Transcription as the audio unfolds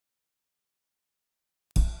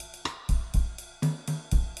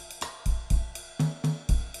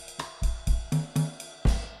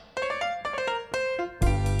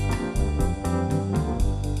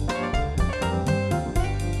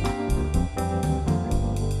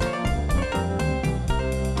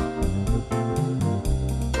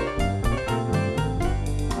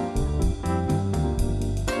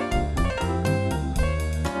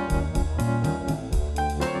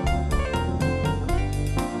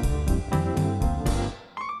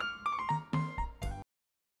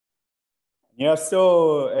Yeah,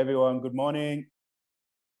 so everyone, good morning.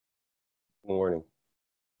 Morning.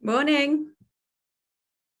 Morning.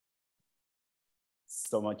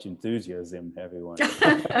 So much enthusiasm, everyone.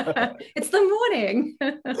 It's the morning.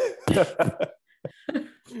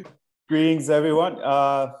 Greetings, everyone.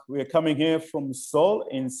 We're coming here from Seoul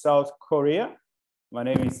in South Korea. My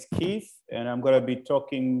name is Keith, and I'm going to be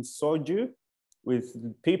talking Soju with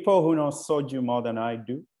people who know Soju more than I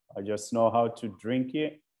do. I just know how to drink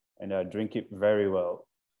it, and I drink it very well.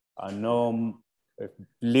 I know a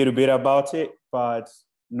little bit about it, but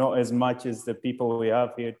not as much as the people we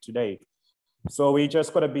have here today. So we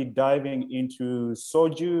just got to be diving into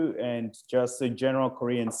Soju and just the general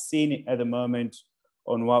Korean scene at the moment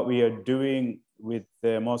on what we are doing with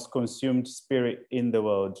the most consumed spirit in the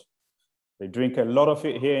world. They drink a lot of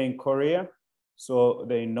it here in Korea, so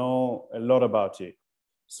they know a lot about it.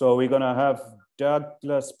 So we're going to have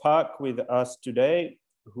Douglas Park with us today,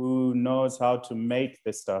 who knows how to make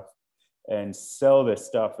the stuff and sell the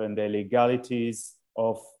stuff and the legalities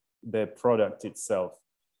of the product itself.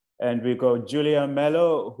 And we got Julia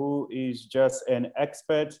Mellor, who is just an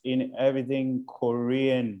expert in everything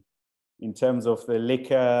Korean in terms of the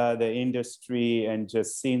liquor, the industry, and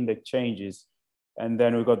just seeing the changes. And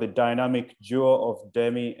then we got the dynamic duo of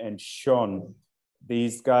Demie and Sean.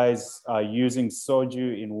 These guys are using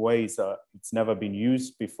Soju in ways that it's never been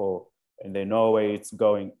used before, and they know where it's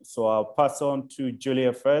going. So I'll pass on to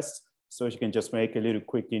Julia first, so she can just make a little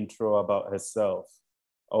quick intro about herself.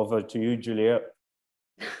 Over to you, Julia.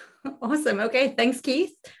 Awesome. Okay, thanks,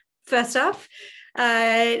 Keith. First off,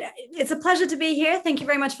 it's a pleasure to be here. Thank you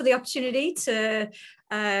very much for the opportunity to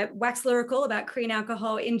wax lyrical about Korean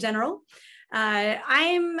alcohol in general.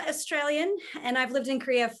 I'm Australian and I've lived in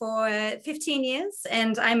Korea for 15 years,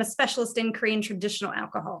 and I'm a specialist in Korean traditional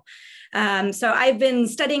alcohol. So I've been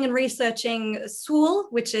studying and researching sul,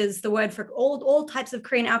 which is the word for all types of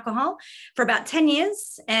Korean alcohol, for about 10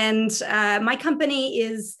 years. And my company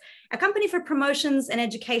is a company for promotions and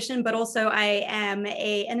education, but also I am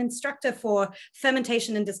an instructor for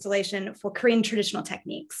fermentation and distillation for Korean traditional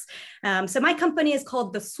techniques. So my company is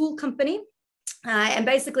called the Sul Company. And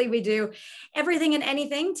basically we do everything and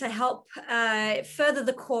anything to help further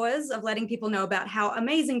the cause of letting people know about how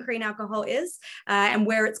amazing Korean alcohol is and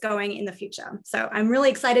where it's going in the future. So I'm really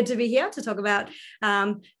excited to be here to talk about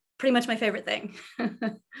pretty much my favorite thing.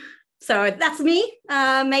 So that's me.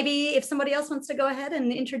 Maybe if somebody else wants to go ahead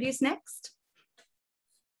and introduce next.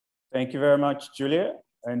 Thank you very much, Julia.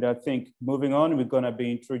 And I think moving on, we're going to be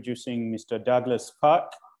introducing Mr. Douglas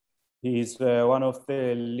Park. He's one of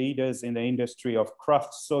the leaders in the industry of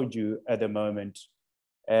craft soju at the moment.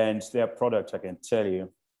 And their product, I can tell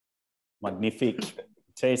you, magnifique.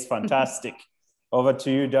 Tastes fantastic. Over to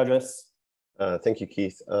you, Douglas. Thank you,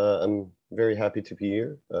 Keith. I'm very happy to be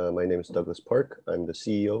here. My name is Douglas Park. I'm the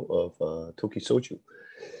CEO of TOTC2021.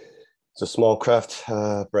 It's a small craft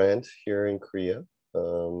brand here in Korea.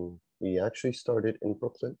 We actually started in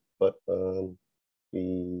Brooklyn, but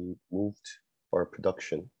we moved our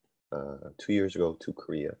production 2 years ago to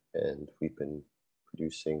Korea, and we've been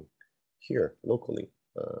producing here locally.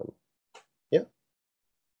 Yeah,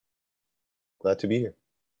 glad to be here.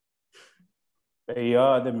 There you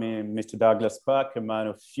are, Mr. Douglas Park, a man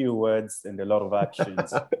of few words and a lot of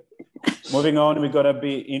actions. Moving on, we're going to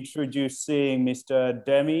be introducing Mr.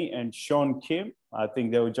 Demie and Sean Kim. I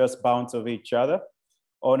think they will just bounce off each other.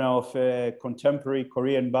 Owner of a contemporary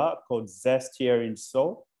Korean bar called Zest here in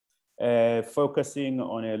Seoul, focusing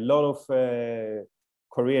on a lot of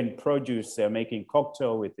Korean produce. They're making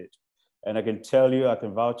cocktail with it. And I can tell you, I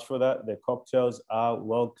can vouch for that. The cocktails are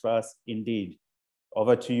world-class indeed.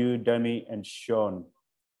 Over to you, Demie and Sean.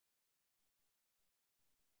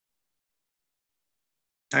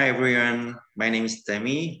 Hi, everyone. My name is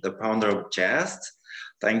Demie, the founder of Jest.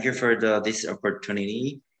 Thank you for this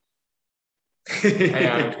opportunity. Hey,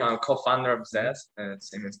 I'm co-founder of Zest, and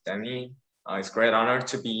same as Demie. It's a great honor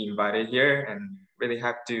to be invited here, and really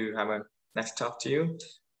happy to have a nice talk to you.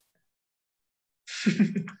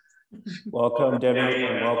 Welcome, Demie,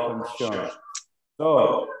 and welcome, Sean.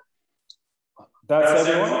 So that's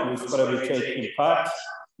everyone who's going to be taking part.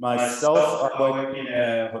 Myself, I work in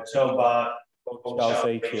a hotel bar called Charles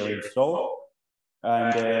H here in Seoul,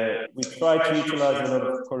 and we try to utilize a lot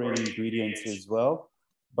of Korean ingredients as well,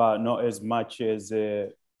 but not as much as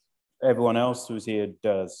everyone else who's here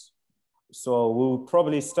does. So we'll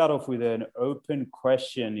probably start off with an open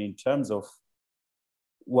question in terms of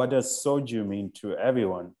what does soju mean to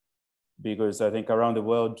everyone? Because I think around the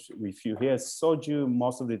world, if you hear soju,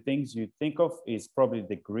 most of the things you think of is probably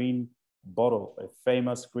the green bottle, a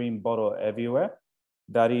famous green bottle everywhere.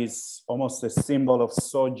 That is almost a symbol of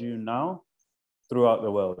soju now. throughout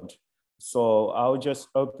the world. So I'll just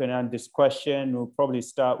open on this question. We'll probably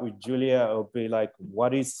start with Julia. It'll be like,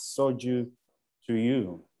 what is soju to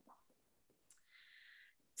you?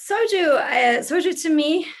 Soju to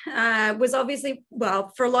me was obviously,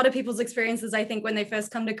 well, for a lot of people's experiences, I think when they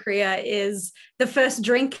first come to Korea is the first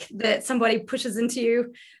drink that somebody pushes into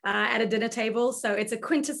you at a dinner table. So it's a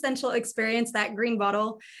quintessential experience, that green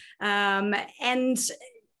bottle. And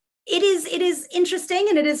it is interesting,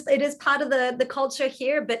 and it is part of the culture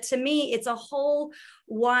here, but to me it's a whole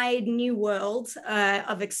wide new world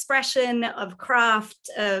of expression, of craft,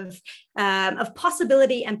 of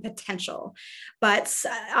possibility and potential. But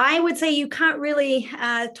I would say you can't really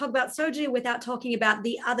talk about soju without talking about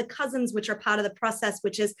the other cousins which are part of the process,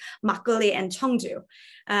 which is makgeolli and cheongju.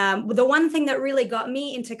 The one thing that really got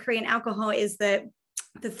me into Korean alcohol is that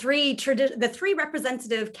the three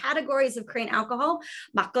representative categories of Korean alcohol,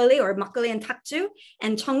 makgeolli and takju,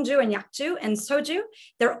 and cheongju and yakju and soju,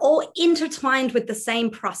 they're all intertwined with the same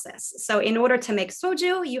process. So in order to make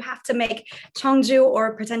soju, you have to make cheongju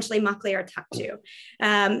or potentially makgeolli or takju.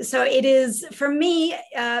 So it is, for me,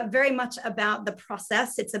 very much about the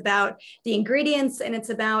process. It's about the ingredients, and it's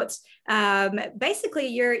about basically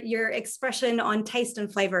your expression on taste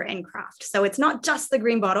and flavor and craft. So it's not just the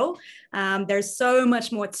green bottle. There's so much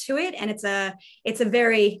more to it, and it's a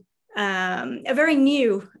very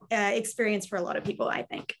new experience for a lot of people, I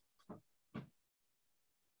think.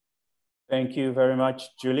 Thank you very much,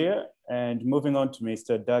 Julia. And moving on to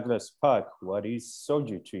Mr. Douglas Park, what is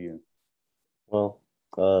soju to you? Well,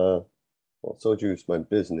 soju is my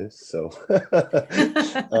business, so.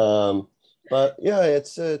 But yeah,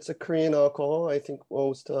 it's a Korean alcohol. I think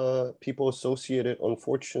most people associate it,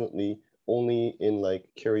 unfortunately, only in like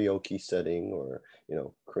karaoke setting or, you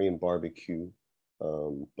know, Korean barbecue.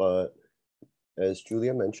 But as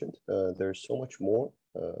Julia mentioned, there's so much more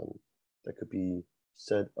that could be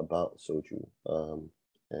said about soju.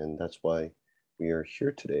 And that's why we are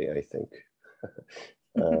here today, I think.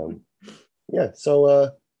 Yeah,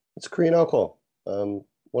 so it's Korean alcohol.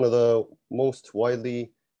 One of the most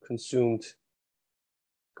widely consumed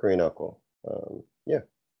Korean alcohol. Yeah.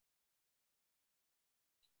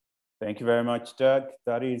 Thank you very much, Doug.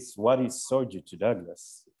 That is what is soju to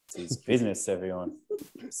Douglas. It's his business, everyone.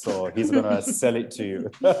 So he's gonna sell it to you.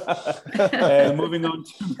 And moving on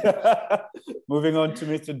to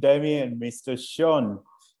Mr. Demie and Mr. Sean.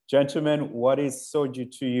 Gentlemen, what is soju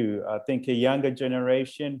to you? I think a younger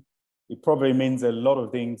generation, it probably means a lot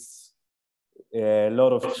of things, a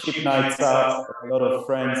lot of cheap nights out, a lot of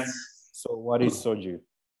friends. So what is soju?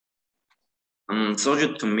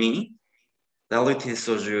 Soju to me, diluted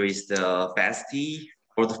soju is the best tea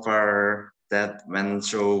for the far that went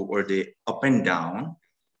through or the up and down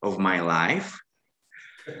of my life.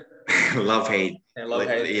 Love-hate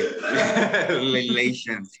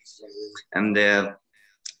relations. And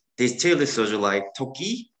distilled soju like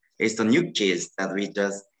Toki is the new kids that we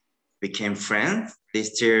just became friends.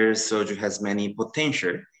 Distilled soju has many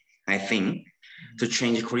potential, I think, to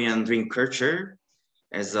change Korean drink culture.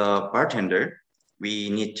 As a bartender, we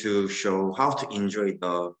need to show how to enjoy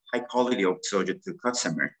the high quality of soju to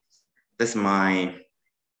customer. That's my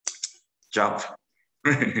job.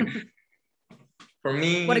 For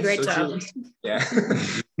me, what a great soju, job. Yeah.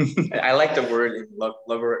 I like the word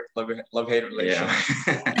love-hate relation.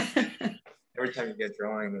 Yeah. Every time you get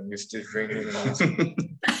drunk and you're still drinking.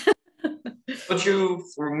 Soju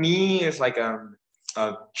for me is like a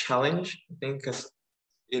challenge, I think, because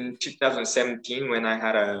in 2017, when I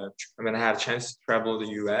had a chance to travel to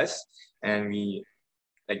the US, and we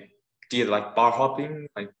like did like bar hopping,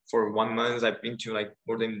 like for 1 month, I've been to like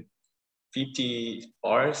more than 50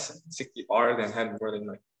 bars, 60 bars, and had more than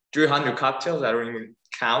like 300 cocktails. I don't even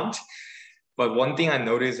count. But one thing I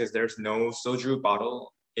noticed is there's no soju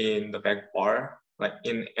bottle in the back bar, like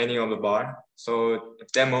in any of the bar. So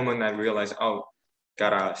at that moment, I realized, oh,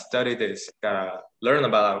 gotta study this, gotta learn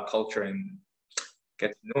about our culture and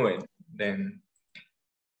get to know it. Then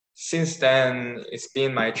since then, it's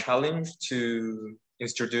been my challenge to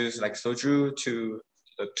introduce like soju to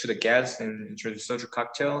the guests and introduce soju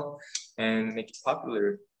cocktail and make it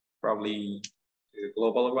popular, probably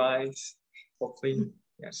globalize, hopefully.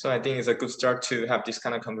 Yeah, so I think it's a good start to have this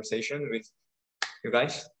kind of conversation with you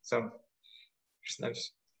guys. So it's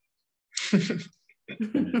nice.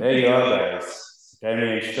 There you are, guys.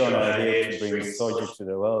 Demie and Sean are here to bring soju to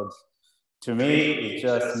the world. To me, it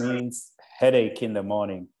just means headache in the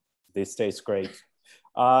morning. This tastes great.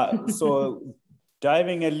 So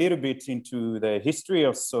diving a little bit into the history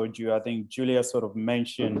of soju, I think Julia sort of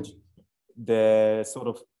mentioned the sort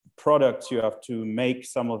of products you have to make,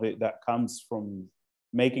 some of it that comes from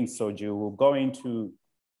making soju. We'll go into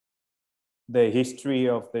the history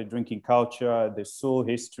of the drinking culture, the Seoul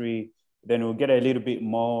history, then we'll get a little bit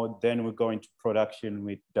more, then we'll go into production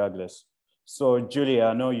with Douglas. So Julia,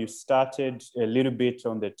 I know you started a little bit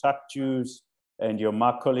on the takjus and your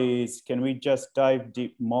makgeollis. Can we just dive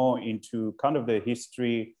deep more into kind of the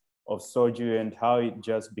history of soju and how it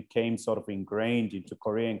just became sort of ingrained into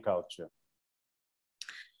Korean culture?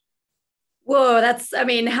 Whoa, I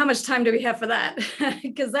mean, how much time do we have for that?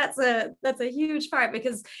 Because that's a huge part,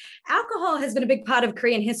 because alcohol has been a big part of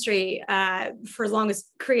Korean history for as long as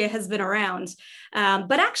Korea has been around.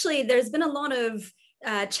 But actually, there's been a lot of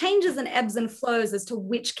changes and ebbs and flows as to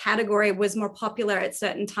which category was more popular at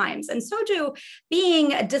certain times. And soju,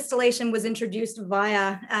 being a distillation, was introduced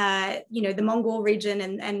via, the Mongol region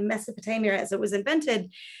and Mesopotamia as it was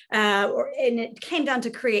invented, and it came down to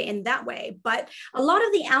Korea in that way. But a lot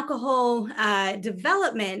of the alcohol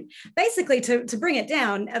development, basically to bring it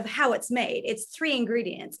down, of how it's made, it's 3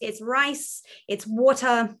 ingredients. It's rice, it's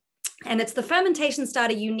water, and it's the fermentation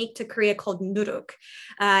starter unique to Korea called nuruk.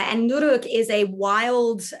 And nuruk is a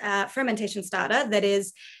wild fermentation starter that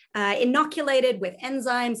is inoculated with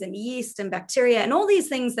enzymes and yeast and bacteria and all these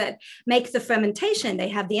things that make the fermentation. They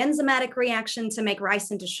have the enzymatic reaction to make rice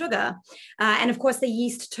into sugar. And of course, the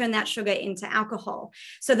yeast turn that sugar into alcohol.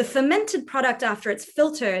 So the fermented product after it's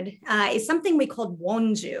filtered is something we call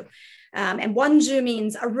wonju. And wonju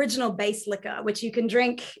means original base liquor, which you can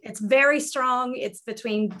drink. It's very strong. It's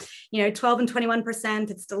between 12 and 21%.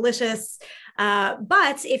 It's delicious.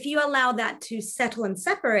 But if you allow that to settle and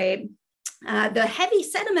separate, the heavy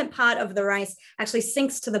sediment part of the rice actually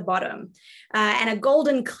sinks to the bottom, and a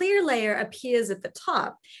golden clear layer appears at the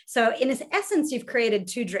top. So in essence, you've created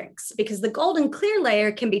 2 drinks, because the golden clear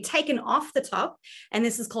layer can be taken off the top, and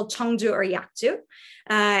this is called cheongju or yakju,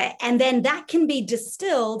 and then that can be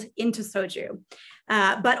distilled into soju.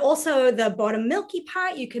 But also the bottom milky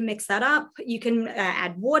part, you can mix that up. You can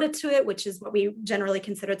add water to it, which is what we generally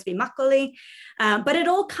consider to be makgeolli. But it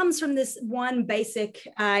all comes from this one basic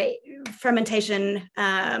fermentation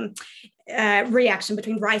reaction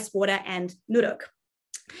between rice, water, and nuruk.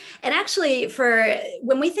 And actually,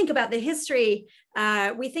 when we think about the history,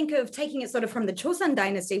 we think of taking it sort of from the Joseon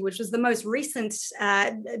dynasty, which was the most recent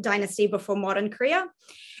dynasty before modern Korea.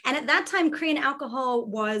 And at that time, Korean alcohol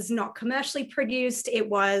was not commercially produced. It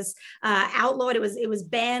was outlawed. It was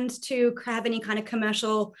banned to have any kind of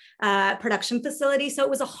commercial production facility. So it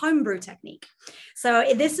was a homebrew technique. So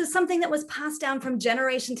this is something that was passed down from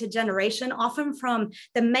generation to generation, often from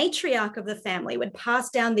the matriarch of the family would pass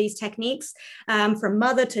down these techniques from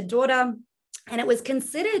mother to daughter. And it was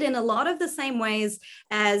considered in a lot of the same ways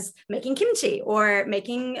as making kimchi or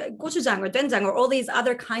making gochujang or doenjang or all these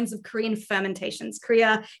other kinds of Korean fermentations.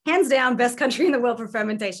 Korea, hands down, best country in the world for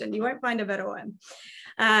fermentation. You won't find a better one.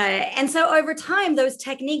 And so over time, those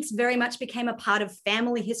techniques very much became a part of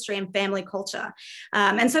family history and family culture.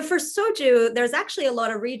 And so for soju, there's actually a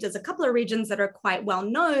lot of regions, a couple of regions that are quite well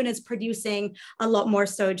known as producing a lot more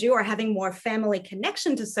soju or having more family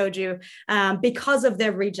connection to soju because of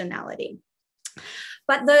their regionality.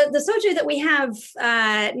 But the soju that we have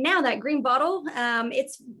now, that green bottle,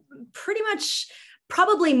 it's pretty much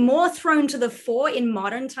probably more thrown to the fore in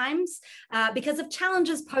modern times because of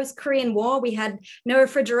challenges post-Korean War. We had no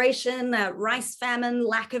refrigeration, rice famine,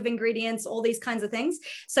 lack of ingredients, all these kinds of things.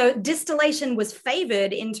 So distillation was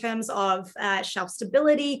favored in terms of shelf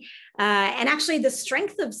stability. And actually the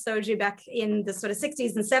strength of soju back in the sort of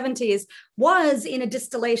 60s and 70s was in a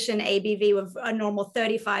distillation ABV of a normal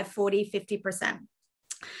 35, 40, 50%.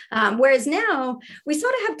 Whereas now we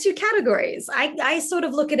sort of have 2 categories. I sort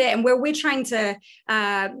of look at it, and where we're trying to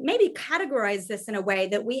maybe categorize this in a way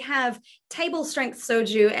that we have table strength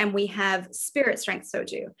soju and we have spirit strength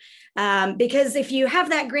soju. Because if you have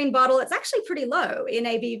that green bottle, it's actually pretty low in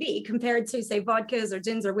ABV compared to, say, vodkas or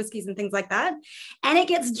gins or whiskeys and things like that. And it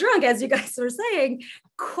gets drunk, as you guys were saying,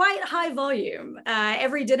 quite high volume.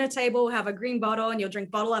 Every dinner table will have a green bottle and you'll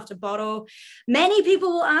drink bottle after bottle. Many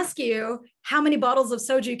people will ask you, how many bottles of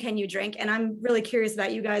soju can you drink? And I'm really curious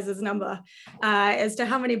about you guys' number as to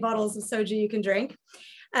how many bottles of soju you can drink.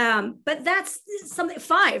 But that's something,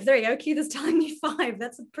 5, there you go, Keith is telling me 5.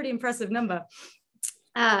 That's a pretty impressive number.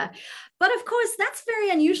 But of course, that's very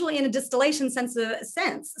unusual in a distillation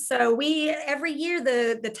sense. So every year,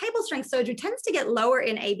 the table strength soju tends to get lower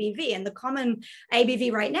in ABV, and the common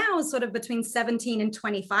ABV right now is sort of between 17 and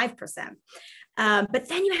 25%. But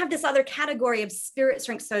then you have this other category of spirit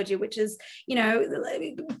strength soju, which is, you know,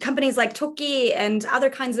 companies like Toki and other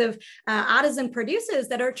kinds of artisan producers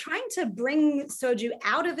that are trying to bring soju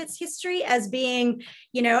out of its history as being,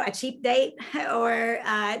 you know, a cheap date or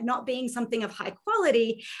not being something of high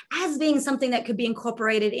quality, as being something that could be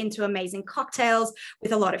incorporated into amazing cocktails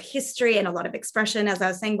with a lot of history and a lot of expression, as I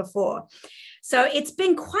was saying before. So it's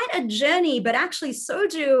been quite a journey, but actually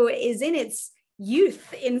soju is in its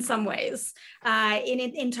youth in some ways,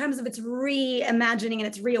 in terms of its reimagining and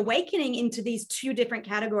its reawakening into these two different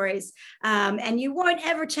categories. And you won't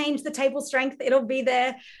ever change the table strength. It'll be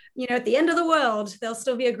there, you know, at the end of the world, there'll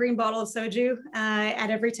still be a green bottle of soju at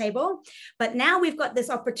every table. But now we've got this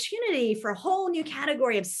opportunity for a whole new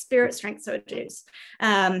category of spirit strength sojus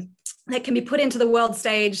that can be put into the world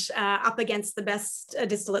stage up against the best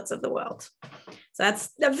distillates of the world. So that's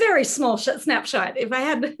a very small snapshot. If I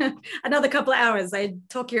had another couple of hours, I'd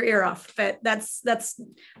talk your ear off, but that's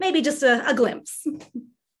maybe just a glimpse.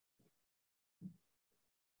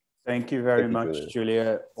 Thank you very much,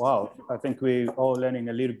 Julia. Wow, I think we're all learning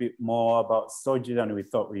a little bit more about soju than we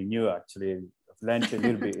thought we knew, actually. I've learned a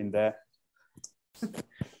little bit in there.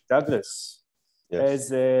 Douglas, yes.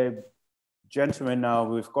 As a gentleman now,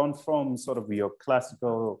 we've gone from sort of your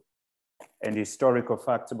classical and historical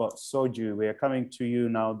facts about soju. We are coming to you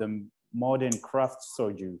now, the modern craft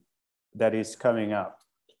soju that is coming up.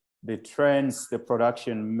 The trends, the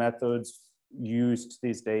production methods used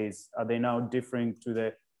these days, are they now differing to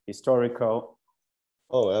the historical?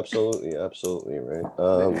 Oh, absolutely, absolutely, right.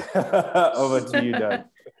 Over to you, Doug.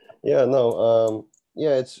 Yeah, no,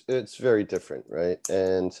 yeah, it's very different, right?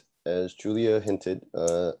 And as Julia hinted,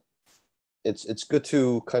 it's good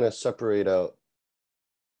to kind of separate out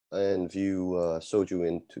and view soju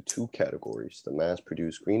into two categories: the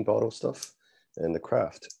mass-produced green bottle stuff and the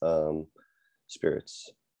craft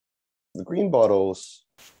spirits. The green bottles,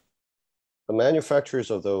 the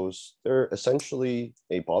manufacturers of those, they're essentially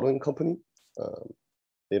a bottling company.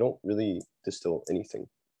 They don't really distill anything.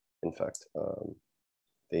 In fact,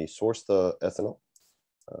 they source the ethanol,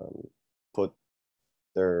 put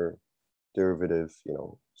their derivative, you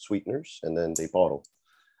know, sweeteners, and then they bottle.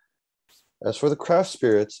 As for the craft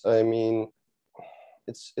spirits, I mean,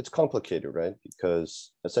 it's complicated, right?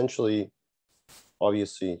 Because essentially,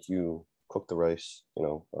 obviously, you cook the rice, you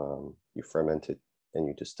know, you ferment it and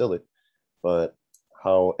you distill it, but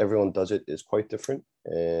how everyone does it is quite different.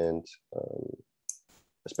 And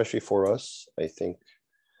especially for us, I think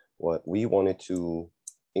what we wanted to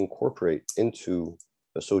incorporate into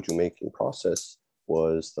the soju making process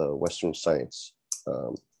was the Western science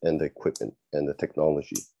and the equipment and the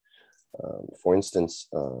technology. For instance,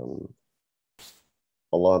 a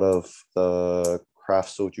lot of the craft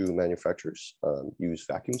soju manufacturers use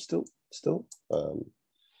vacuum still.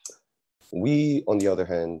 We, on the other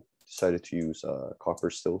hand, decided to use copper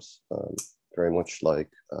stills, very much like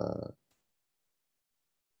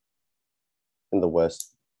in the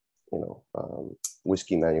West, you know,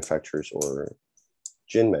 whiskey manufacturers or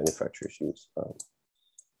gin manufacturers use.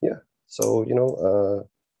 Yeah, so, you know,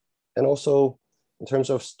 and also in terms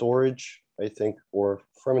of storage, I think, or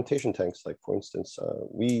fermentation tanks, like for instance,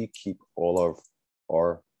 we keep all of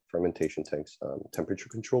our fermentation tanks temperature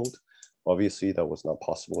controlled. Obviously, that was not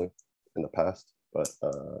possible in the past, but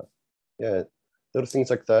yeah, little things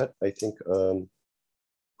like that, I think,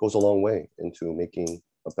 goes a long way into making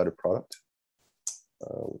a better product.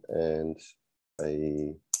 And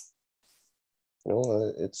you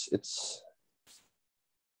know,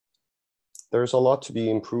 there's a lot to be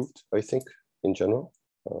improved, I think, in general.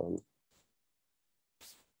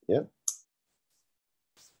 Yeah.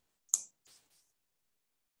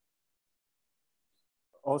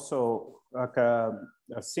 Also, like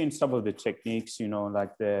I've seen some of the techniques, you know,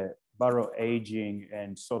 like the barrel aging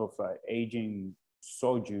and sort of aging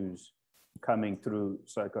sojus coming through.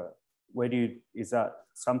 So like, is that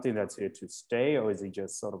something that's here to stay, or is it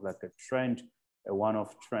just sort of like a trend, a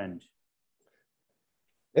one-off trend?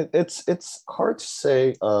 It's hard to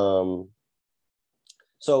say.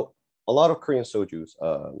 So a lot of Korean sojus,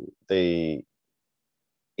 they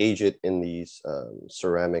age it in these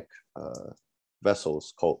ceramic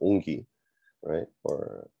vessels called ongi, right?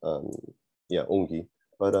 Or yeah, ongi.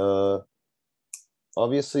 But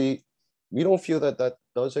obviously, we don't feel that that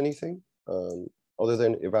does anything other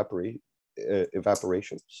than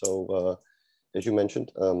evaporation. So as you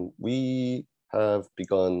mentioned, we have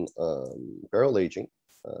begun barrel aging.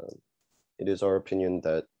 It is our opinion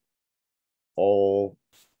that all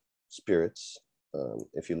spirits,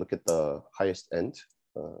 if you look at the highest end,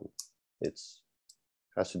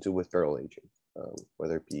 has to do with barrel aging,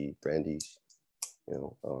 whether it be brandies,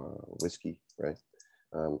 whiskey, right?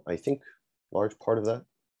 I think large part of that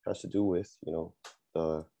has to do with,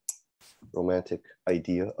 the romantic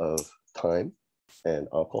idea of time and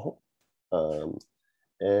alcohol.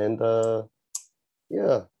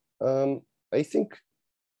 I think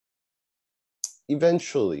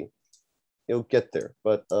eventually it'll get there.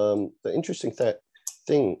 But the interesting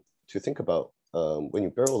thing to think about when you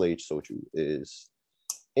barrel age soju is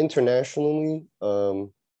internationally,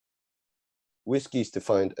 whiskey is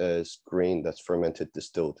defined as grain that's fermented,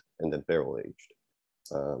 distilled, and then barrel aged.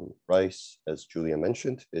 Rice, as Julia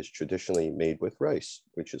mentioned, is traditionally made with rice,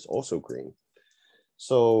 which is also grain.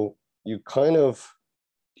 So you kind of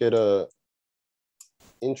get a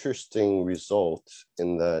interesting result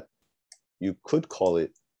in that you could call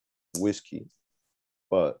it whiskey,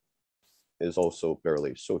 but is also barrel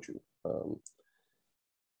aged soju.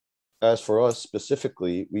 As for us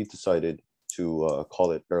specifically, we decided to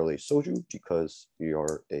call it barrel aged soju because we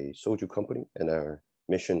are a soju company and our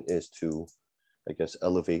mission is to, I guess,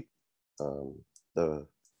 elevate the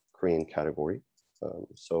Korean category.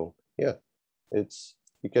 So yeah,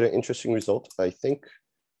 you get an interesting result. I think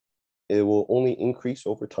it will only increase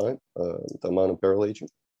over time, the amount of barrel aging.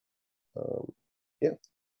 Yeah.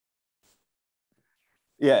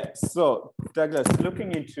 Yeah, so Douglas,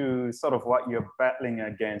 looking into sort of what you're battling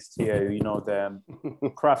against here, the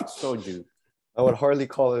craft soju. I would hardly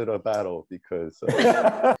call it a battle because...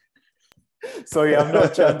 So you have no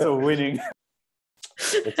chance of winning.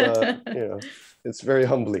 It's very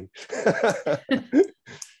humbling.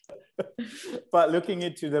 But looking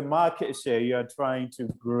into the market share, you are trying to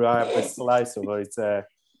grab a slice of it.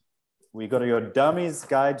 We got your Demie's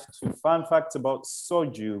guide to fun facts about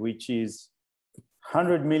soju, which is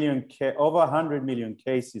over 100 million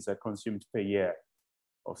cases are consumed per year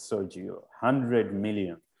of soju, 100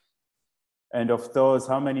 million. And of those,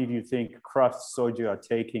 how many do you think craft soju are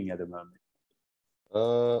taking at the moment?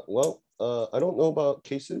 I don't know about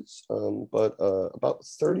cases, but about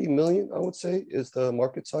 30 million, I would say, is the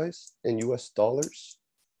market size in US dollars.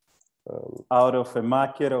 Out of a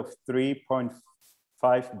market of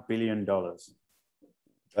 $3.5 billion.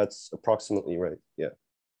 That's approximately right, yeah.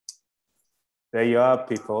 There you are,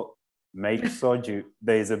 people. Make soju.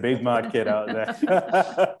 There's a big market out there.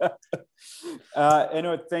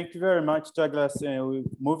 Anyway, thank you very much, Douglas.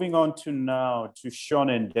 Moving on to Sean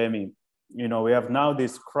and Demie. We have now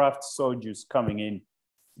these craft sojus coming in,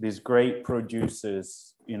 these great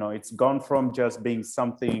producers. It's gone from just being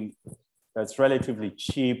something that's relatively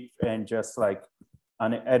cheap and just like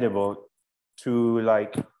unedible to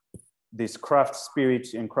like this craft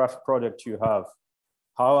spirit and craft product you have.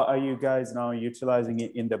 How are you guys now utilizing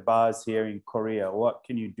it in the bars here in Korea? What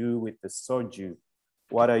can you do with the soju?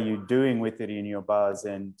 What are you doing with it in your bars?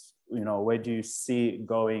 And, where do you see it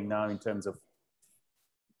going now in terms of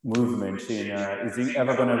movement? Is it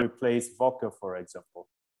ever going to replace vodka, for example?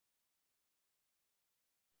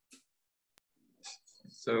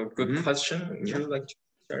 So good question. Would you like to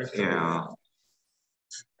start? Yeah.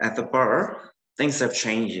 At the bar, things have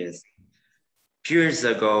changed. Few years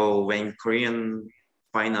ago, when Korean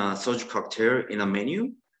find a soju cocktail in a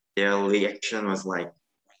menu, their reaction was like,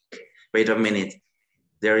 wait a minute,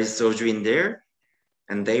 there is soju in there?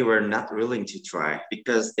 And they were not willing to try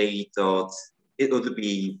because they thought it would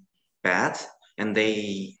be bad. And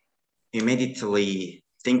they immediately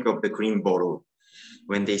think of the green bottle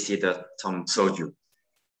when they see the term soju.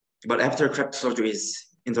 But after craft soju is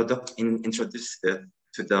introduced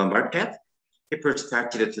to the market, people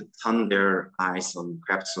started to turn their eyes on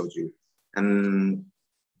craft soju and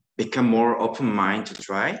become more open-minded to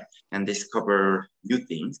try and discover new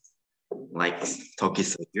things like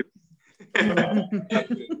TOTC soju.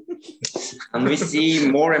 And we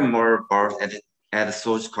see more and more bars add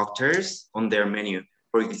soju cocktails on their menu.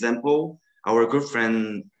 For example, our good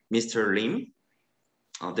friend Mr. Lim,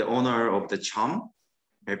 the owner of the Chum,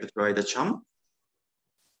 have you tried the Chum?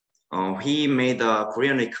 He made a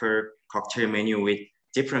Korean liquor cocktail menu with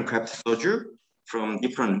different craft soju from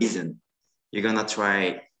different regions. You're gonna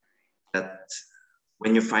try that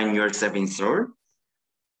when you find yourself in Seoul.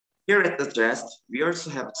 Here at the Jest, we also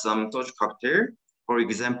have some soju cocktail. For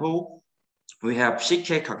example, we have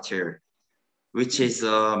shike cocktail, which is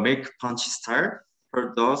a milk punch style.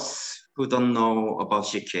 For those who don't know about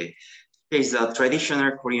shike, it is a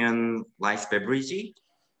traditional Korean rice beverage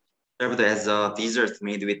served as a dessert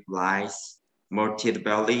made with rice, malted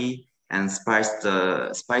barley, and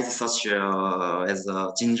spices such as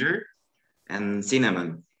ginger and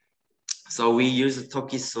cinnamon. So we use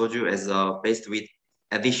Toki soju as a base with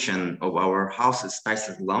addition of our house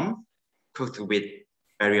spices rum cooked with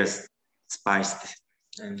various spices.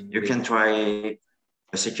 You can try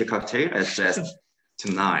a secret cocktail as just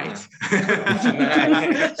tonight.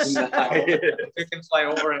 Tonight. We can fly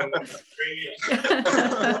over and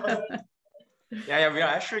yeah, we are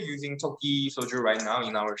actually using Toki Soju right now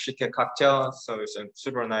in our shike cocktail. So it's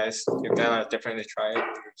super nice. You can definitely try it.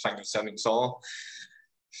 Find yourself in Seoul.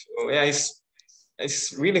 So yeah,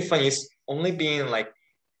 it's really fun. It's only been like,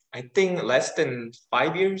 I think less than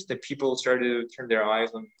 5 years that people started to turn their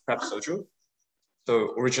eyes on craft soju.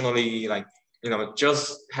 So originally, like,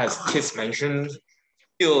 just as Kiss mentioned,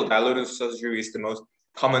 still diluted soju is the most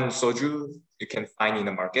common soju you can find in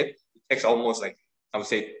the market. It takes almost like, I would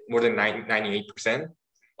say more than 98%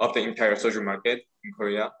 of the entire soju market in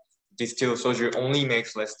Korea. Distilled soju only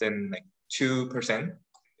makes less than like 2%. Is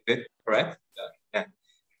it correct? Yeah,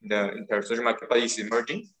 the entire soju market, but it's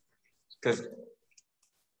emerging because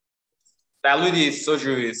diluted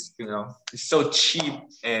soju is, it's so cheap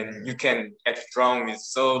and you can get drunk with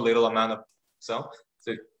so little amount of so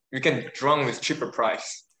you can drunk with cheaper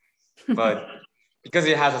price. But because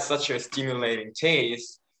it has such a stimulating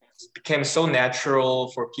taste, it became so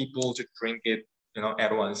natural for people to drink it,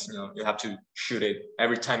 at once. You have to shoot it.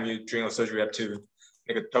 Every time you drink a soju, you have to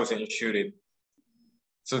make a toast and shoot it.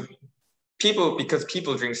 So because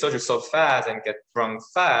people drink soju so fast and get drunk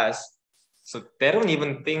fast, so they don't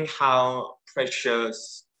even think how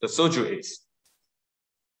precious the soju is.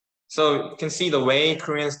 So you can see the way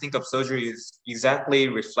Koreans think of soju is exactly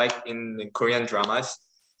reflect in Korean dramas.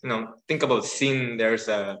 Think about the scene. There's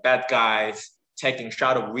a bad guys taking a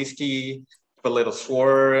shot of whiskey, a little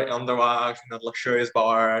sword on the rocks in a luxurious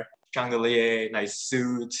bar, chandelier, nice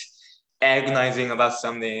suit, agonizing about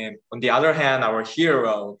something. On the other hand, our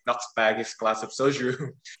hero knocks back his glass of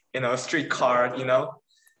soju in a streetcar,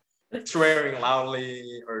 swearing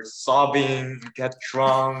loudly or sobbing, get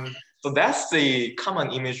drunk. So that's the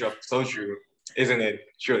common image of soju, isn't it,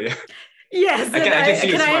 Julia? Yes, I can see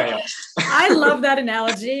you smiling. I love that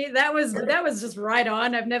analogy. That was just right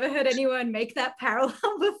on. I've never heard anyone make that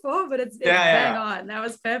parallel before, but it's bang on. That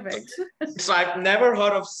was perfect. So I've never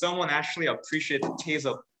heard of someone actually appreciate the taste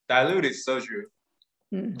of diluted soju.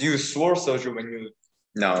 Do you swirl soju when you?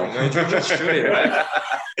 No, you just shoot it, right?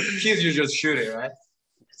 Kids, you just shoot it, right?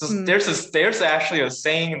 So there's actually a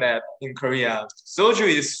saying that in Korea, soju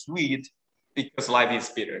is sweet because life is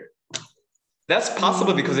bitter. That's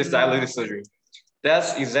possible because it's diluted soju.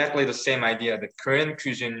 That's exactly the same idea that Korean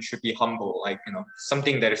cuisine should be humble, like,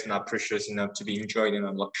 something that is not precious enough to be enjoyed in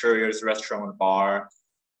a luxurious restaurant or bar.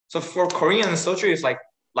 So for Korean, soju is like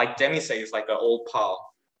Demie says, like an old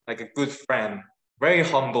pal, like a good friend, very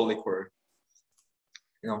humble liquor.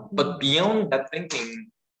 But beyond that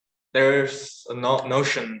thinking, there's a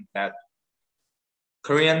notion that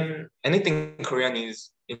anything Korean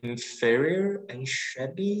is inferior and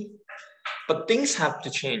shabby, but things have to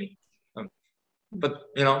change. But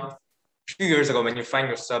a few years ago, when you find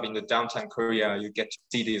yourself in the downtown Korea, you get to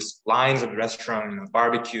see these lines of restaurants,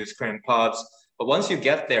 barbecues, Korean pubs. But once you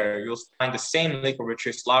get there, you'll find the same liquor, which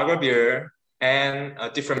is lager beer and a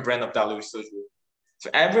different brand of diluted soju. So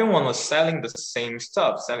everyone was selling the same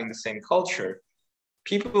stuff, selling the same culture.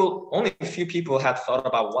 Only a few people had thought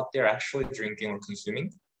about what they're actually drinking or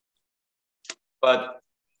consuming. But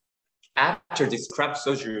after this craft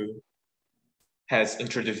soju has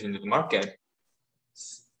introduced into the market,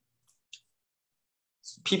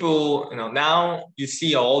 people, now you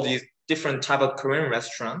see all these different type of Korean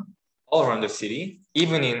restaurants all around the city,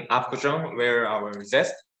 even in Apgujeong, where our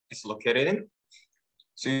Zest is located in.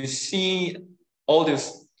 So you see all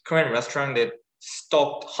these Korean restaurants that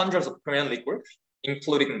stock hundreds of Korean liquors,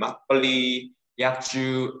 including makgeolli,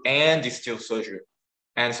 yakju, and distilled soju,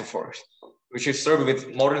 and so forth, which is served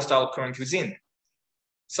with modern style Korean cuisine.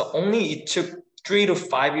 So only it took 3 to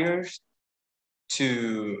 5 years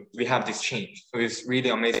we have this change. So it's really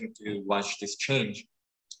amazing to watch this change.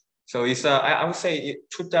 So it's I would say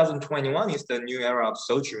 2021 is the new era of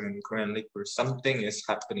soju and Korean liquor. Something is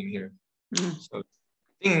happening here. So I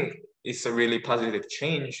think it's a really positive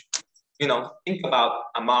change. Think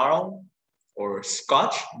about Amaro or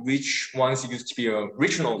Scotch, which once used to be a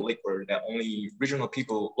regional liquor that only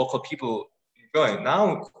local people enjoy.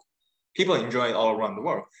 Now people enjoy it all around the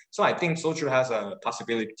world. So I think soju has a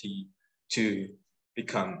possibility to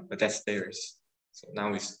become a distillers. So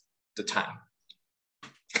now is the time.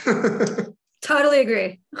 Totally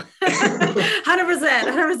agree.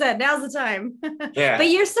 100%. Now's the time. Yeah. But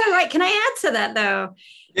you're so right. Can I add to that though?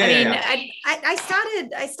 Yeah,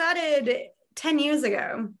 I started 10 years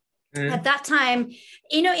ago. At that time,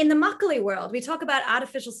 in the makgeolli world, we talk about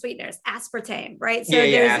artificial sweeteners, aspartame, right? So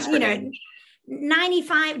there's, aspartame.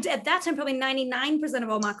 95, at that time, probably 99% of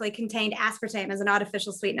all makgeolli contained aspartame as an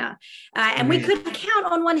artificial sweetener. And we could count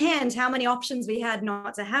on one hand how many options we had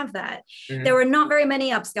not to have that. There were not very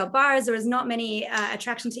many upscale bars. There was not many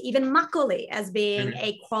attraction to even makgeolli as being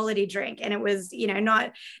a quality drink. And it was, you know,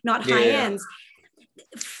 not high ends.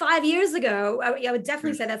 5 years ago, I would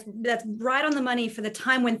definitely say that's right on the money for the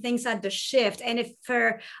time when things had to shift. And if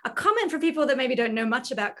for a comment for people that maybe don't know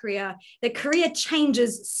much about Korea, that Korea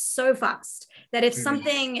changes so fast that if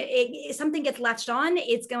something gets latched on,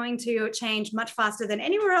 it's going to change much faster than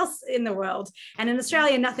anywhere else in the world. And in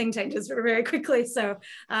Australia, nothing changes very quickly. So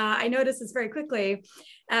I noticed this very quickly.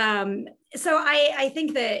 So I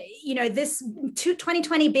think that, you know, this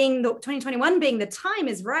 2021 being the time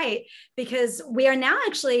is right, because we are now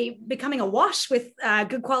actually becoming awash with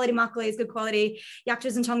good quality makgeollis, good quality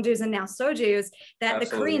yakjus and cheongjus, and now sojus, that the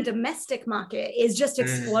Korean domestic market is just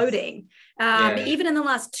exploding. Even in the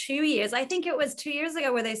last 2 years, I think it was 2 years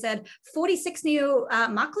ago where they said 46 new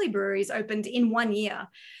makgeolli breweries opened in 1 year.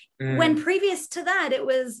 When previous to that, it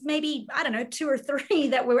was maybe, I don't know, 2 or 3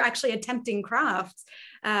 that were actually attempting crafts.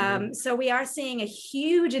 So we are seeing a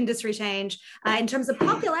huge industry change in terms of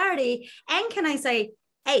popularity, and can I say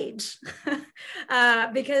age,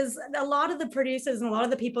 because a lot of the producers and a lot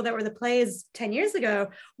of the people that were the players 10 years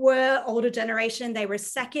ago were older generation. They were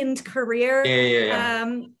second career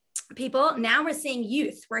people. Now we're seeing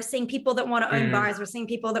youth. We're seeing people that want to own bars. We're seeing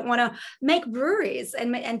people that want to make breweries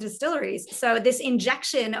and distilleries. So this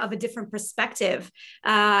injection of a different perspective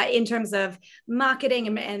in terms of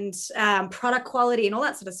marketing and product quality and all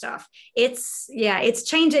that sort of stuff. It's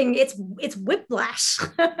changing. It's whiplash.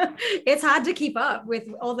 It's hard to keep up with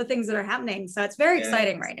all the things that are happening. So it's very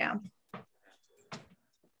exciting right now.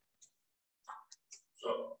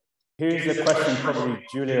 Here's a question, probably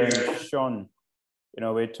Julia and Sean. You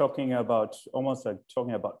know, we're talking about almost like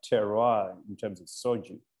talking about terroir in terms of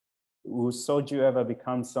soju. Will soju ever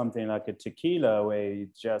become something like a tequila where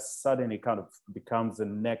it just suddenly kind of becomes the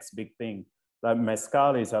next big thing? Like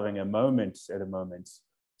mezcal is having a moment at the moment.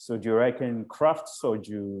 So do you reckon craft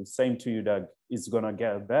soju, same to you, Doug, is gonna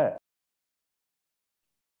get better?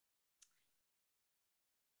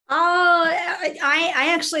 Oh, I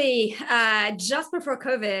actually, just before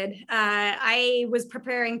COVID, I was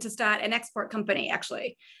preparing to start an export company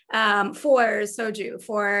actually for soju,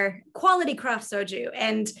 for quality craft soju.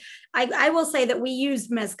 And I will say that we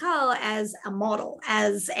used mezcal as a model,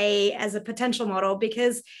 as a potential model,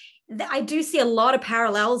 because I do see a lot of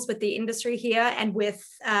parallels with the industry here and with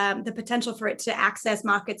the potential for it to access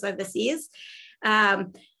markets overseas.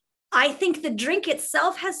 I think the drink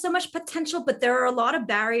itself has so much potential, but there are a lot of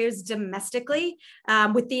barriers domestically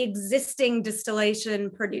with the existing distillation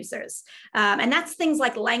producers. And that's things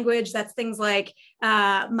like language, that's things like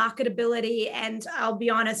marketability, and I'll be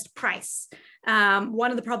honest, price.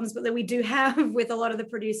 One of the problems that we do have with a lot of the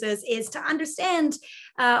producers is to understand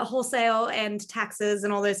wholesale and taxes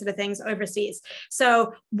and all those sort of things overseas.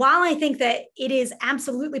 So while I think that it is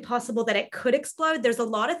absolutely possible that it could explode, there's a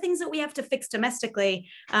lot of things that we have to fix domestically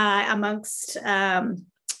amongst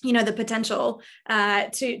you know, the potential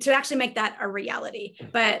to actually make that a reality.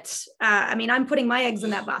 But I mean, I'm putting my eggs in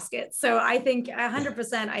that basket. So I think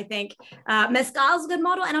 100%, I think mezcal is a good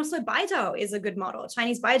model, and also baijiao is a good model.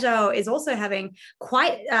 Chinese baijiao is also having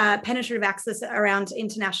quite penetrative access around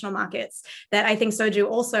international markets that I think soju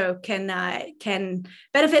also can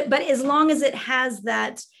benefit, but as long as it has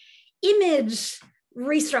that image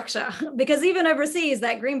restructure, because even overseas,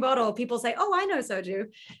 that green bottle, people say, oh, I know soju,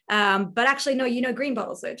 but actually no, you know green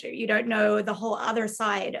bottle soju, you don't know the whole other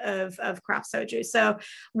side of craft soju. So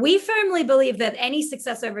we firmly believe that any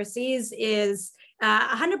success overseas is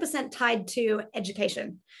 100% tied to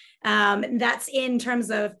education. That's in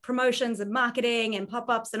terms of promotions and marketing and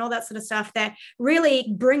pop-ups and all that sort of stuff that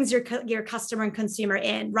really brings your customer and consumer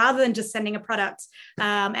in, rather than just sending a product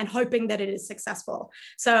and hoping that it is successful.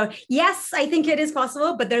 So yes, I think it is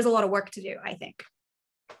possible, but there's a lot of work to do, I think.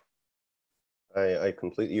 I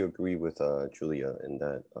completely agree with Julia in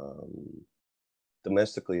that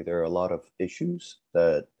domestically, there are a lot of issues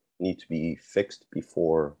that need to be fixed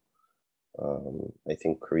before I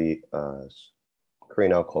think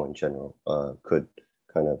Korean alcohol in general could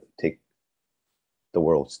kind of take the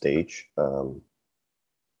world stage. A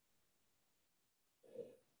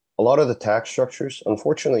lot of the tax structures,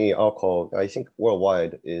 unfortunately, alcohol, I think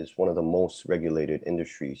worldwide, is one of the most regulated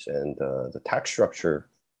industries, and the tax structure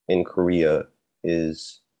in Korea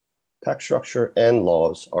tax structure and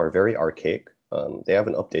laws are very archaic. They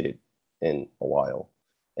haven't updated in a while.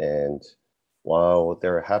 And while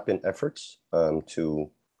there have been efforts to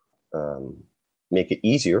make it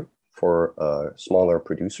easier for smaller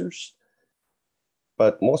producers,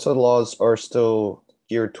 but most of the laws are still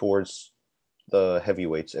geared towards the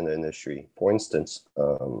heavyweights in the industry. For instance,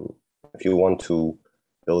 if you want to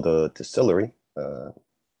build a distillery,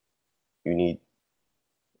 you need,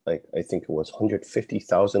 like, I think it was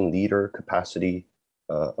 150,000 liter capacity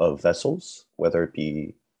of vessels, whether it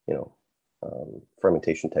be,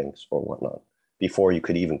 fermentation tanks or whatnot, before you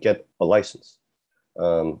could even get a license.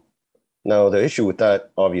 Now, the issue with that,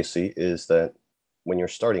 obviously, is that when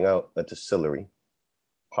you're starting out a distillery,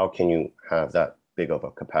 how can you have that big of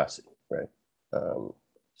a capacity, right?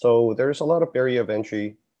 So there's a lot of barrier of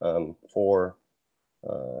entry for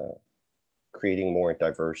creating more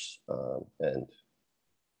diverse and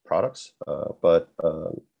products. But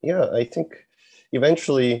yeah, I think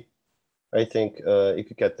eventually, it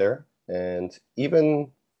could get there. And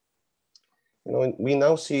even, we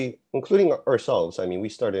now see, including ourselves, I mean, we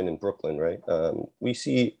started in Brooklyn, right? We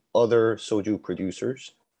see other soju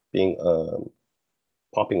producers being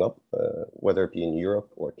popping up, whether it be in Europe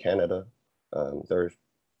or Canada. There's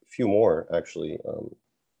a few more, actually,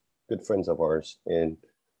 good friends of ours in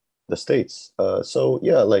the States. So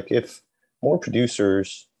yeah, like if more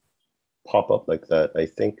producers pop up like that, I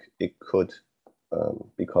think it could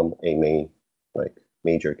become a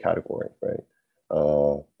major category, right?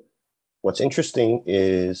 What's interesting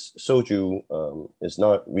is soju is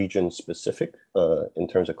not region specific in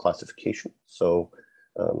terms of classification. So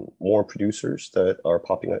more producers that are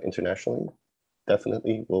popping up internationally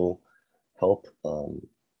definitely will help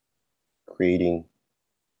creating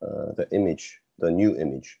the new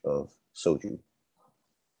image of soju.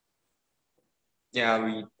 Yeah,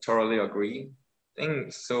 we totally agree. I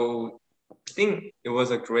think it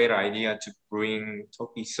was a great idea to bring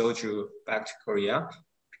Toki Soju back to Korea,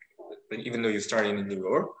 even though you started in New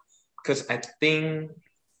York, because I think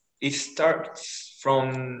it starts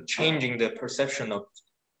from changing the perception of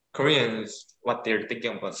Koreans, what they're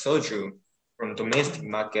thinking about soju from domestic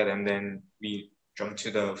market, and then we jump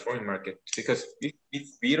to the foreign market, because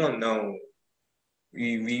we don't know,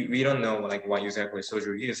 we don't know like what exactly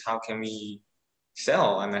soju is. How can we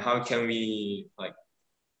sell? I mean, how can we like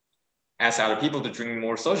ask other people to drink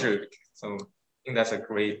more soju? So I think that's a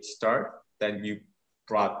great start that you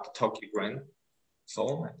brought the Toki brand.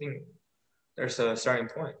 So I think there's a starting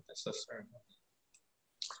point. That's a starting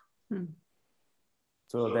point.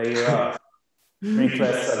 So there you are. Drink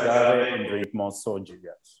less agave and drink more soju,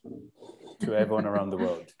 guys, to everyone around the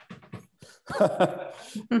world.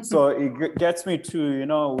 So it gets me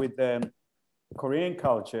to, with the Korean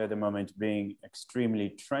culture at the moment being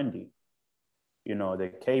extremely trendy,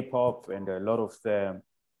 the K-pop and a lot of the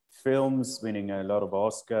films winning a lot of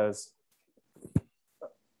Oscars.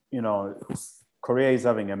 Korea is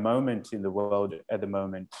having a moment in the world at the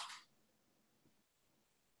moment.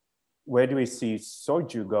 Where do we see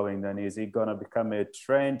soju going then? Is it going to become a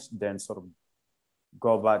trend, then sort of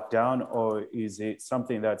go back down, or is it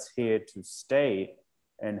something that's here to stay?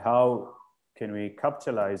 And how can we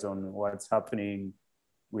capitalize on what's happening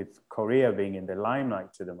with Korea being in the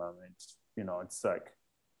limelight at the moment? It's like,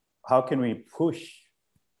 how can we push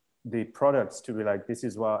the products to be like, this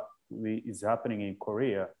is what is happening in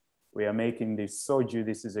Korea. We are making this soju.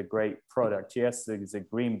 This is a great product. Yes, there is a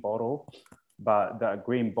green bottle, but that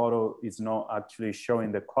green bottle is not actually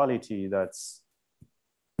showing the quality that's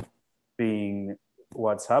being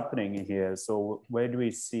what's happening here. So where do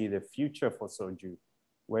we see the future for soju?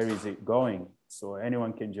 Where is it going? So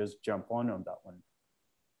anyone can just jump on that one.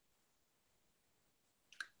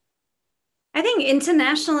 I think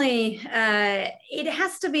internationally, it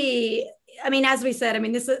has to be, as we said,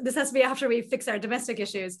 this has to be after we fix our domestic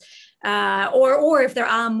issues, or if there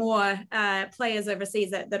are more players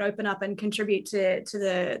overseas that open up and contribute to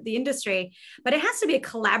the industry. But it has to be a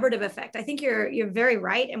collaborative effect. I think you're very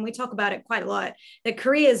right, and we talk about it quite a lot, that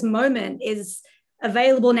Korea's moment is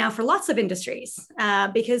available now for lots of industries,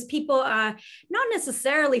 because people are not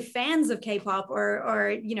necessarily fans of K-pop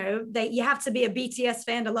or you have to be a BTS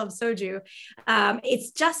fan to love soju.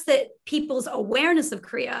 It's just that people's awareness of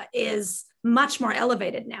Korea is much more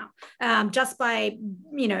elevated now, just by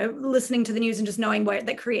listening to the news and just knowing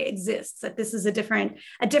that Korea exists, that this is a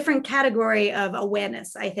different category of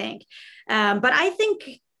awareness, I think. But I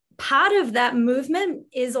think part of that movement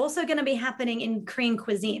is also going to be happening in Korean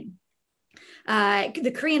cuisine.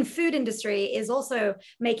 The Korean food industry is also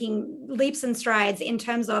making leaps and strides in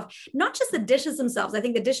terms of not just the dishes themselves. I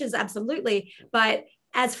think the dishes absolutely, but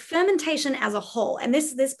as fermentation as a whole, and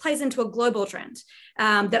this plays into a global trend.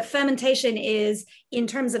 that fermentation is, in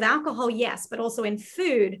terms of alcohol, yes, but also in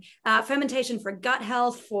food, fermentation for gut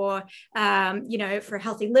health, for for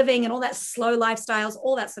healthy living and all that, slow lifestyles,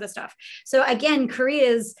 all that sort of stuff. So again,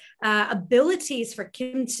 Korea's abilities for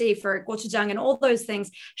kimchi, for gochujang, and all those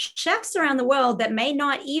things, chefs around the world that may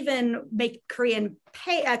not even make Korean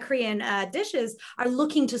dishes are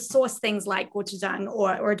looking to source things like gochujang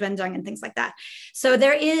or doenjang and things like that. So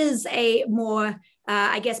there is a more,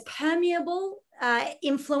 I guess, permeable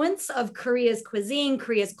influence of Korea's cuisine,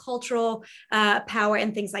 Korea's cultural power,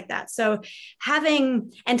 and things like that. So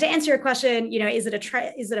and to answer your question, is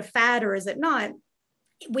it a fad or is it not?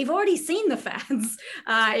 We've already seen the fads.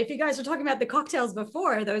 If you guys were talking about the cocktails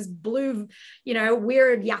before, those blue,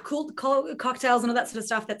 weird Yakult cocktails and all that sort of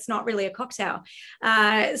stuff, that's not really a cocktail.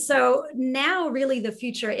 So now really the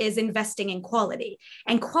future is investing in quality.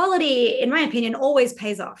 And quality, in my opinion, always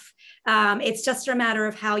pays off. It's just a matter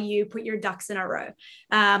of how you put your ducks in a row.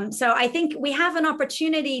 So I think we have an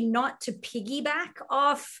opportunity not to piggyback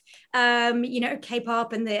off,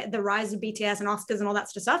 K-pop and the rise of BTS and Oscars and all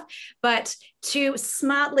that sort of stuff, but to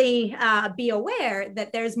smartly be aware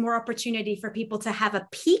that there's more opportunity for people to have a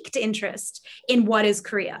piqued interest in what is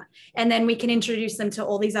Korea. And then we can introduce them to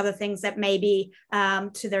all these other things that may be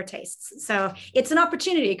to their tastes. So it's an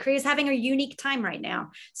opportunity. Korea is having a unique time right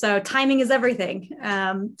now. So timing is everything.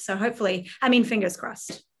 So hopefully, fingers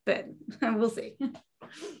crossed, but we'll see.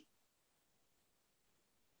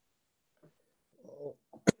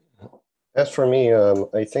 As for me,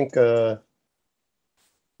 I think, I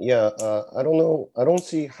don't know. I don't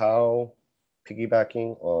see how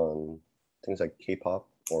piggybacking on things like K-pop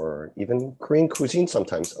or even Korean cuisine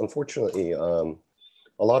sometimes, unfortunately, a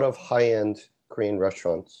lot of high-end Korean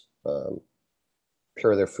restaurants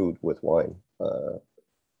pair their food with wine.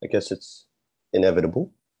 I guess it's inevitable,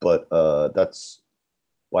 but that's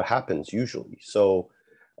what happens usually. So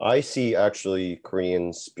I see actually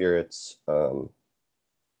Korean spirits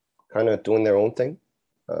kind of doing their own thing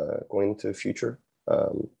going into the future.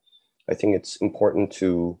 I think it's important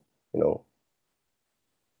to,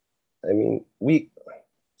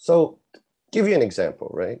 so give you an example,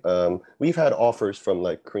 right? We've had offers from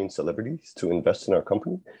like Korean celebrities to invest in our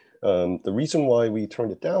company. The reason why we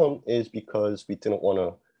turned it down is because we didn't want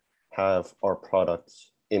to have our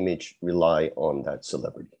product's image rely on that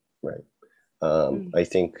celebrity, right?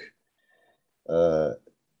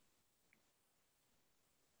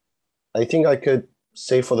 I think I could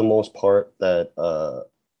say for the most part that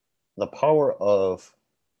the power of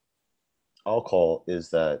alcohol is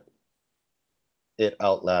that it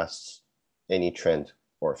outlasts any trend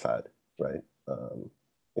or fad, right?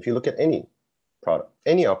 If you look at any product,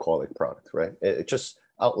 any alcoholic product, right? It just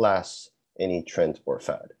outlasts any trend or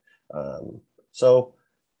fad. So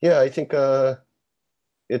yeah, I think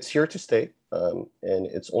it's here to stay, and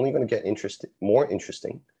it's only going to get more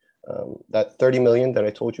interesting. That 30 million that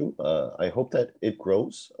I told you, I hope that it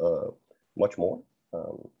grows much more.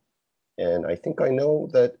 And I think I know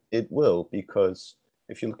that it will, because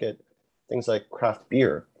if you look at things like craft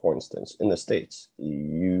beer, for instance, in the States,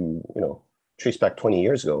 you trace back 20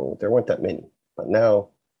 years ago, there weren't that many, but now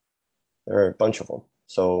there are a bunch of them.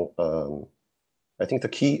 So I think the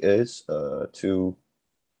key is to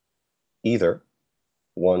either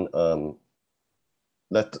one,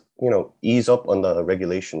 ease up on the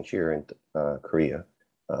regulation here in Korea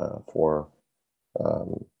for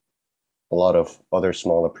a lot of other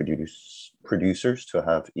smaller producers to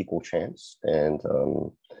have equal chance, and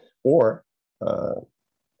or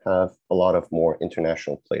have a lot of more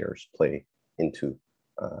international players play into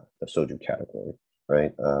the soju category,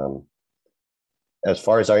 right? As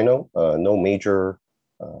far as I know, no major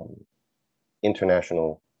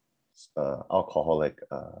international alcoholic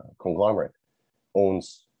conglomerate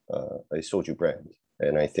owns a soju brand.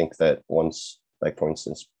 And I think that once, like for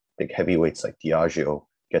instance, big heavyweights like Diageo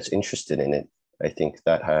gets interested in it, I think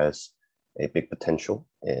that has a big potential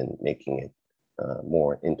in making it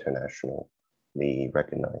more internationally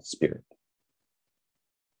recognized spirit.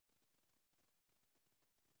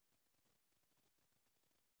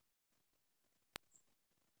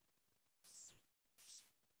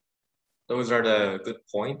 Those are the good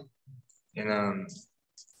point. And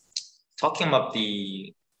talking about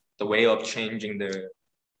the way of changing the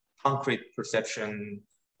concrete perception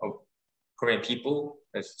of Korean people,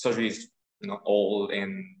 as soju is old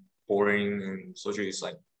and boring, and soju is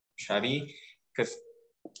like shabby, because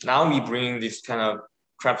now we bring this kind of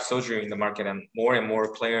craft soju in the market, and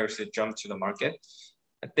more players that jump to the market.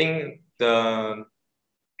 I think the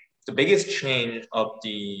biggest change of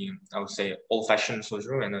I would say, old-fashioned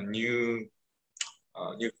soju and a new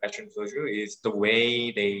fashion soju is the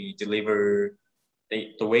way they deliver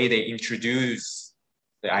the way they introduce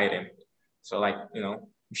the item. So like,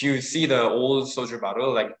 if you see the old soju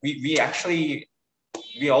bottle, like we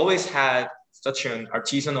always had such an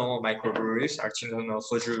artisanal microbreweries, artisanal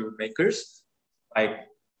soju makers, like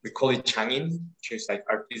we call it 장인, which is like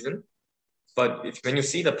artisan. But when you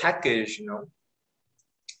see the package,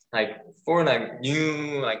 like for like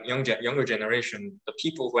new, like younger generation, the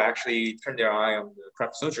people who actually turn their eye on the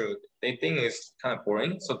craft soju, they think it's kind of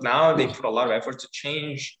boring. So now they put a lot of effort to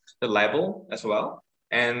change the label as well,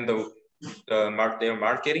 and their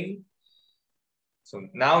marketing. So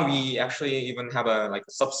now we actually even have a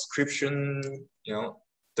subscription. You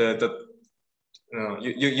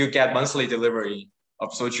get monthly delivery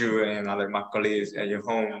of soju and other makgeollis at your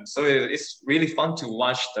home. So it's really fun to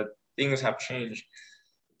watch that things have changed.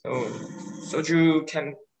 So soju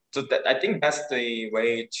I think that's the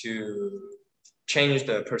way to change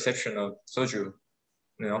the perception of soju.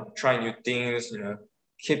 Try new things.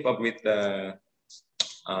 Keep up with the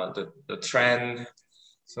trend.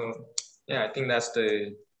 So yeah, I think that's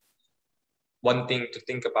the one thing to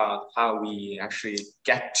think about, how we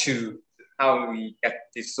get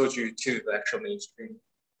this soju to the actual mainstream.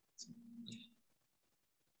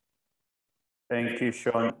 Thank you,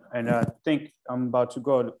 Sean. And I think I'm about to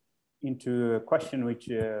go into a question which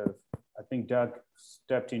I think Doug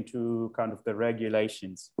stepped into, kind of the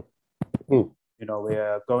regulations. We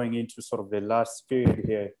are going into sort of the last period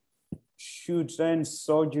here. Should then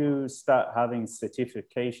soju start having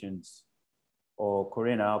certifications or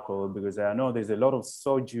Korean alcohol? Because I know there's a lot of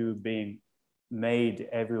soju being made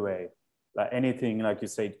everywhere. Like anything, like you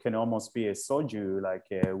said, can almost be a soju, like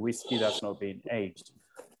a whiskey that's not being aged.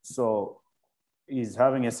 So is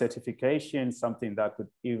having a certification something that could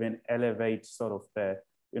even elevate sort of the,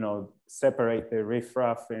 separate the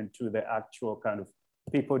riffraff into the actual kind of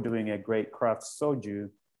people doing a great craft soju,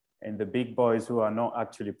 and the big boys who are not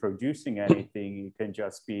actually producing anything, it can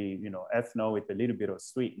just be, ethanol with a little bit of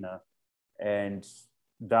sweetener. And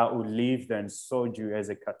that would leave then soju as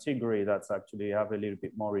a category that's actually have a little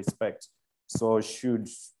bit more respect. So should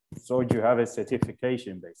soju have a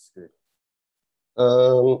certification basically?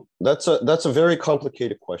 That's a very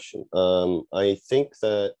complicated question. I think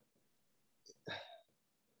that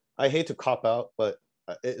I hate to cop out, but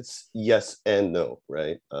it's yes and no,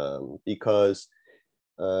 right? Because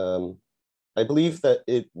I believe that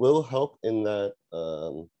it will help in that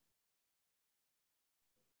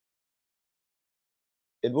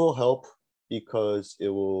it will help because it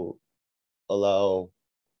will allow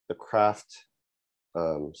the craft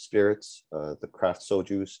spirits, the craft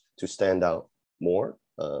sojus to stand out more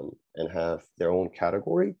and have their own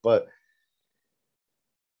category. But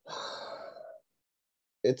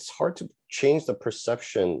it's hard to change the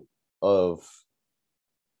perception of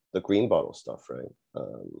the green bottle stuff, right?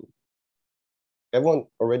 Everyone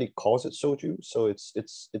already calls it soju, so it's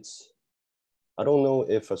I don't know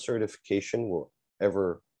if a certification will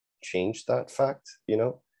ever change that fact,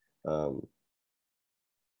 and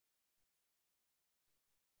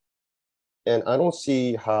I don't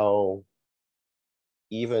see how,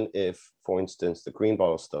 even if, for instance, the green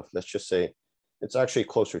bottle stuff, let's just say it's actually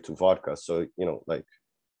closer to vodka, so like,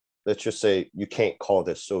 let's just say you can't call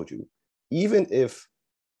this soju, even if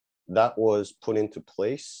that was put into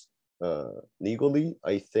place legally,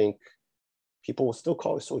 I think people will still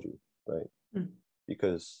call it soju, right?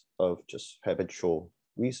 Because of just habitual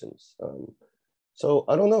reasons. So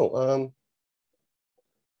I don't know.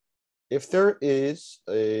 If there is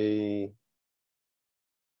and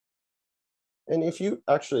if you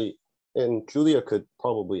actually, and Julia could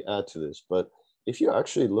probably add to this, but if you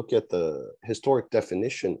actually look at the historic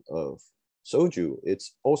definition of soju,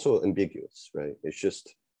 it's also ambiguous, right? It's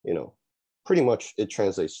just, pretty much it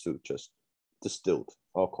translates to just distilled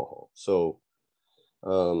alcohol. So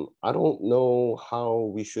I don't know how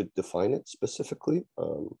we should define it specifically.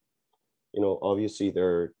 Obviously there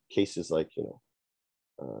are cases like,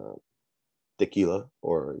 tequila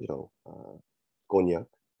or, cognac,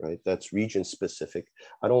 right? That's region specific.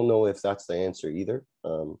 I don't know if that's the answer either.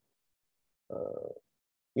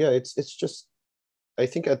 Yeah, it's just, I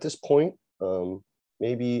think at this point,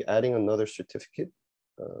 maybe adding another certificate,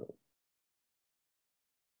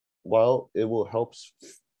 while it will help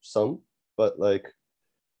some, but like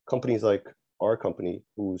companies like our company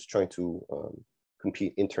who's trying to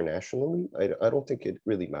compete internationally, I don't think it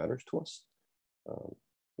really matters to us.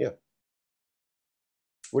 Yeah.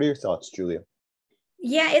 What are your thoughts, Julia?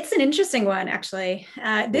 Yeah, it's an interesting one, actually.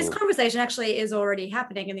 This conversation actually is already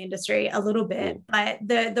happening in the industry a little bit, but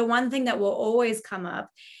the one thing that will always come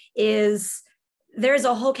up is there's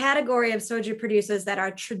a whole category of soju producers that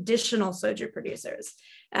are traditional soju producers.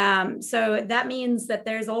 So that means that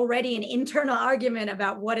there's already an internal argument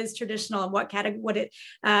about what is traditional and what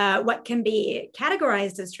can be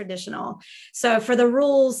categorized as traditional. So for the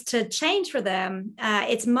rules to change for them,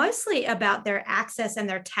 it's mostly about their access and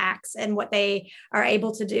their tax and what they are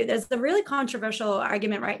able to do. There's a really controversial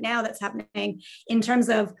argument right now that's happening in terms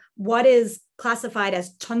of what is classified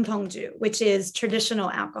as 전통주, which is traditional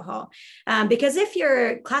alcohol. Because if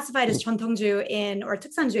you're classified as 전통주 or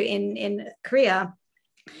특산주 in Korea,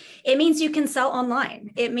 it means you can sell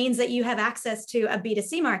online. It means that you have access to a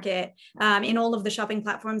B2C market in all of the shopping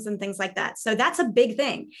platforms and things like that. So that's a big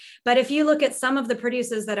thing. But if you look at some of the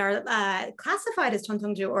producers that are classified as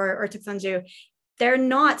전통주 or 특산주, they're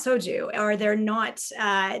not soju, or they're not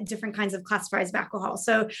different kinds of classifiers of alcohol.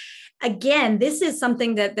 So again, this is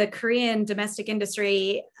something that the Korean domestic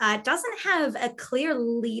industry doesn't have a clear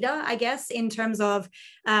leader, I guess, in terms of,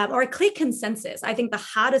 or a clear consensus. I think the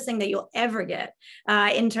hardest thing that you'll ever get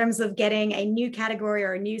in terms of getting a new category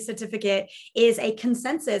or a new certificate is a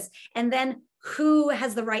consensus. And then who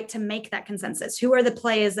has the right to make that consensus? Who are the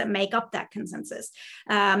players that make up that consensus?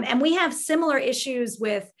 And we have similar issues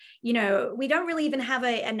with, we don't really even have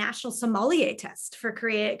a national sommelier test for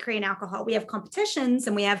Korean alcohol. We have competitions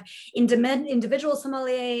and we have individual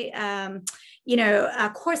sommelier,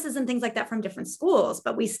 courses and things like that from different schools,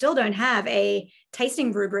 but we still don't have a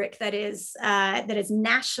tasting rubric that is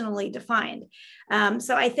nationally defined.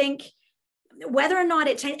 So I think whether or not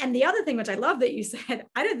it changed, and the other thing which I love that you said,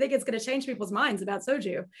 I don't think it's going to change people's minds about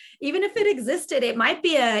soju. Even if it existed, it might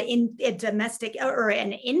be a domestic or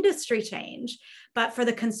an industry change. But for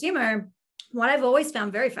the consumer, what I've always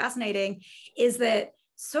found very fascinating is that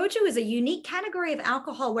soju is a unique category of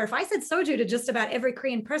alcohol where if I said soju to just about every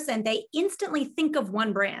Korean person, they instantly think of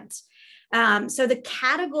one brand. So the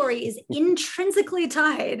category is intrinsically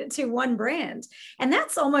tied to one brand. And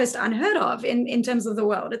that's almost unheard of in terms of the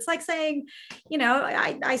world. It's like saying,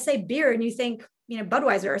 I say beer and you think,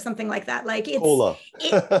 Budweiser or something like that. Like it's cola.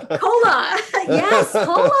 Cola. Yes,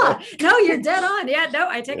 cola. No, you're dead on. Yeah, no,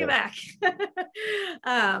 I take it back.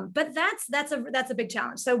 But that's a big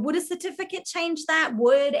challenge. So would a certificate change that?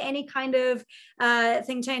 Would any kind of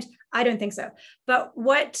thing change? I don't think so. But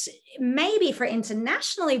what maybe for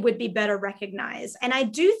internationally would be better recognized, and I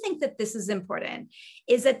do think that this is important,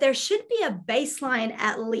 is that there should be a baseline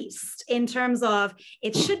at least in terms of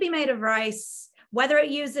it should be made of rice, whether it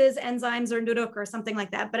uses enzymes or nuruk or something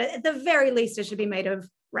like that, but at the very least, it should be made of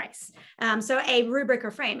rice. So a rubric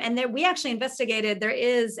or frame. And we actually investigated, there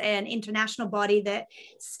is an international body that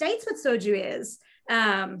states what soju is.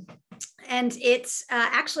 And it's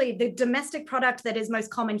actually the domestic product that is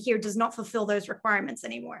most common here does not fulfill those requirements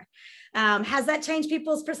anymore. Has that changed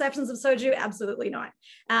people's perceptions of soju? Absolutely not.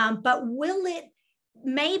 But will it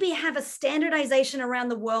maybe have a standardization around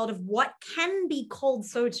the world of what can be called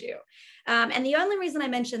soju? And the only reason I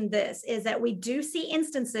mentioned this is that we do see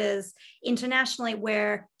instances internationally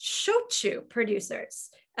where shochu producers,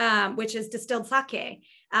 which is distilled sake,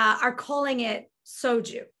 are calling it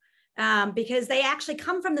soju. Because they actually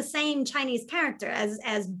come from the same Chinese character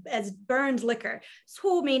as burned liquor.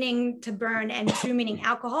 Su meaning to burn and chu meaning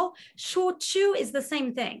alcohol. Shochu is the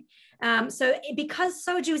same thing. So because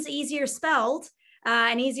soju is easier spelled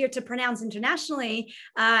and easier to pronounce internationally,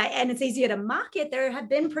 and it's easier to market, there have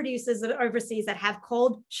been producers overseas that have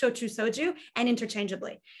called shochu soju and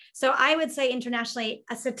interchangeably. So I would say internationally,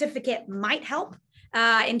 a certificate might help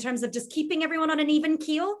in terms of just keeping everyone on an even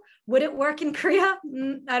keel. Would it work in Korea?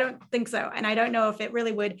 I don't think so. And I don't know if it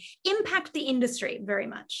really would impact the industry very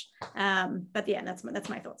much. But yeah, that's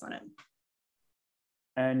my thoughts on it.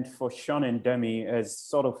 And for Sean and Demie, as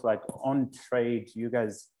sort of like on trade, you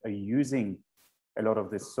guys are using a lot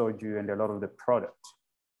of the soju and a lot of the product.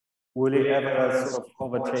 Will it ever sort of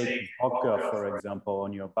overtake vodka, for example,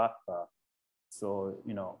 on your back bar? So,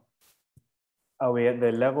 are we at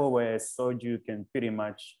the level where soju can pretty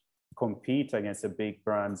much compete against the big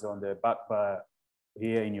brands on the back bar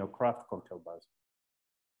here in your craft cocktail bars?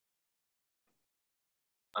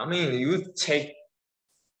 I mean, it would take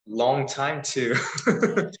long time to.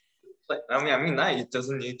 It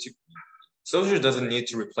doesn't need to. Soju doesn't need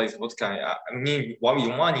to replace vodka. I mean, what we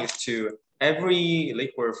want is to every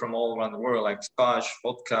liquor from all around the world, like scotch,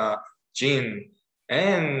 vodka, gin,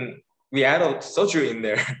 and we add soju in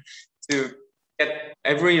there to get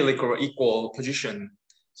every liquor equal position.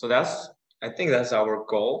 So I think that's our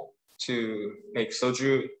goal, to make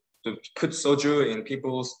soju, to put soju in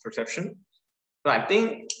people's perception. But I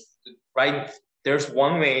think there's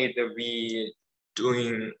one way that we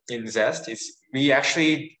doing in Zest is we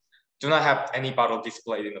actually do not have any bottle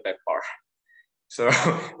displayed in the back bar. So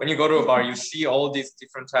when you go to a bar, you see all these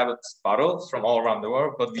different types of bottles from all around the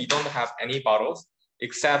world, but we don't have any bottles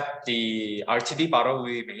except the RTD bottle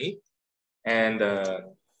we made and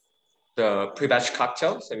the pre-batch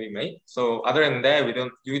cocktails that we made. So other than that,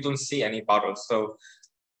 we don't see any bottles. So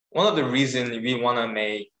one of the reasons we want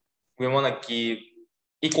to give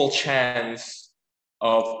equal chance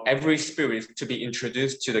of every spirit to be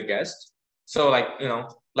introduced to the guest. So like, you know,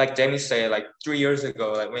 like Demie said, like 3 years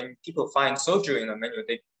ago, like when people find soju in a menu,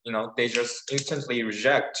 they just instantly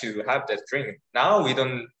reject to have that drink. Now we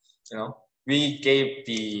don't, you know, we gave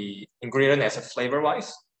the ingredient as a flavor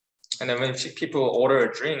wise. And then when people order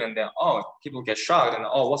a drink and then, people get shocked and,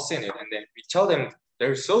 what's in it? And then we tell them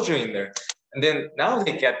there's soju in there. And then now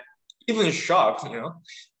they get even shocked, you know,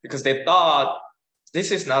 because they thought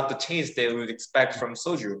this is not the taste they would expect from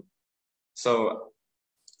soju. So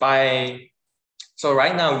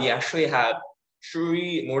right now we actually have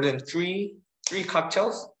more than three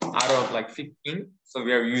cocktails out of like 15. So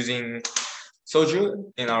we are using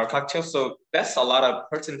soju in our cocktails. So that's a lot of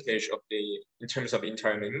percentage in terms of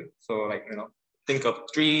entire menu. So like, you know, think of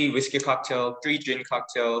 3 whiskey cocktails, 3 gin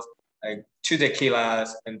cocktails, like 2 tequilas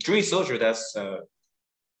and 3 soju. That's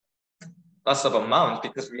lots of amount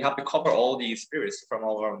because we have to cover all these spirits from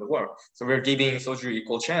all around the world. So we're giving soju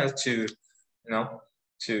equal chance to, you know,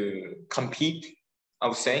 to compete, I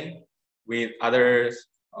would say, with other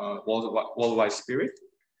worldwide spirit.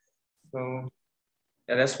 So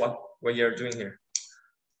yeah, that's what you're doing here.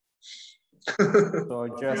 So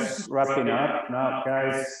just wrapping up now,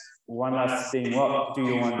 guys, one last thing. What do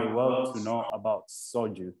you want the world to know about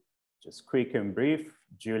soju? Just quick and brief.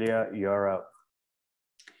 Julia, you're up.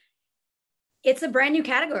 It's a brand new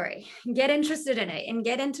category. Get interested in it and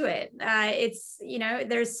get into it. It's, you know,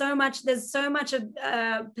 there's so much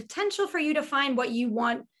potential for you to find what you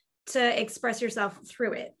want to express yourself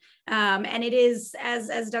through it. And it is,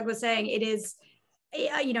 as Doug was saying, it is,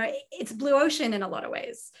 you know, it's blue ocean in a lot of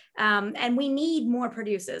ways. And we need more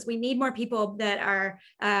producers. We need more people that are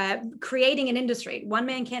creating an industry. One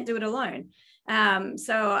man can't do it alone.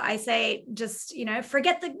 So I say, just, you know,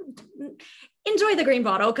 enjoy the green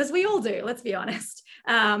bottle, because we all do, let's be honest.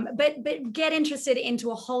 But get interested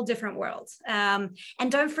into a whole different world. And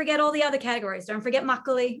don't forget all the other categories. Don't forget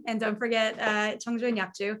makgeolli, and don't forget Cheongju and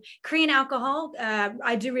Yakju. Korean alcohol,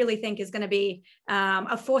 I do really think is going to be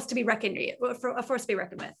a force to be reckoned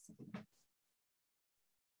with.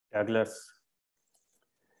 Douglas.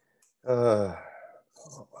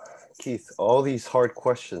 Keith, all these hard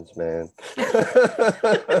questions, man.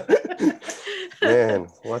 Man,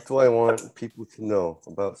 what do I want people to know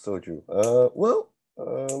about soju?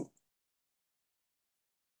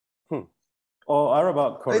 Or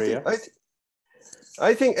about Korea?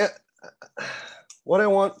 I think what I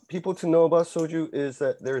want people to know about soju is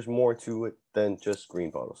that there's more to it than just green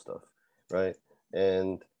bottle stuff, right?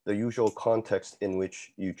 And the usual context in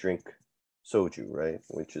which you drink soju, right?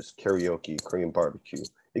 Which is karaoke, Korean barbecue.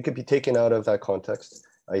 It could be taken out of that context.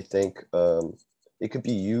 I think it could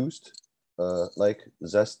be used like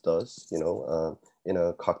Zest does, you know, in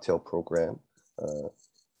a cocktail program.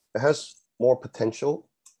 It has more potential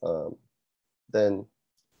than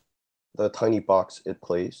the tiny box it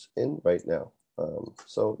plays in right now.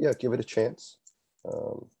 So yeah, give it a chance.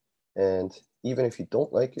 And even if you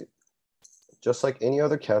don't like it, just like any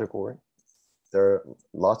other category, there are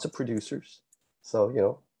lots of producers. So, you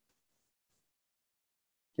know,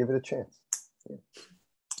 give it a chance. Yeah.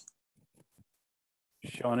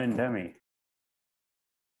 Sean and Demie.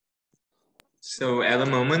 So at the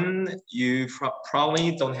moment, you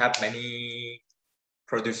probably don't have many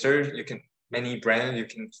producers. Many brands you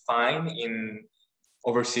can find in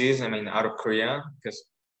overseas. I mean, out of Korea, because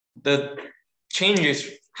the change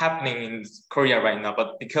is happening in Korea right now.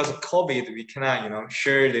 But because of COVID, we cannot, you know,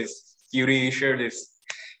 share this beauty, share this,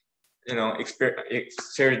 you know,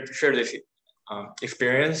 share this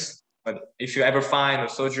experience. But if you ever find a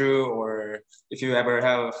soju, or if you ever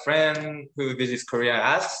have a friend who visits Korea,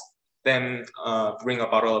 ask them bring a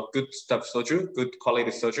bottle of good stuff soju, good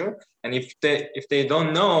quality soju. And if they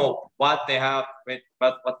don't know what they have,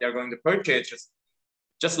 what they're going to purchase,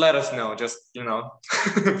 just let us know. Just, you know,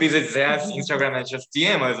 visit Zed's Instagram and just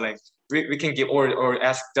DM us. Like we can give, or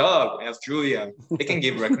ask Doug, ask Julia. They can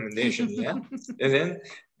give recommendations. Yeah, and then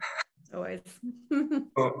always.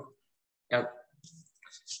 Oh, yeah.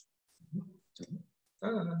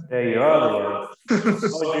 There you are.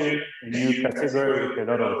 Soju, a new category with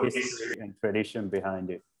a lot of history and tradition behind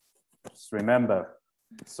it. Just remember,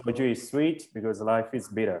 soju is sweet because life is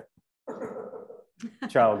bitter.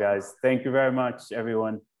 Ciao, guys. Thank you very much,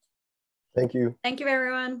 everyone. Thank you. Thank you,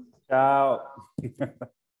 everyone. Ciao.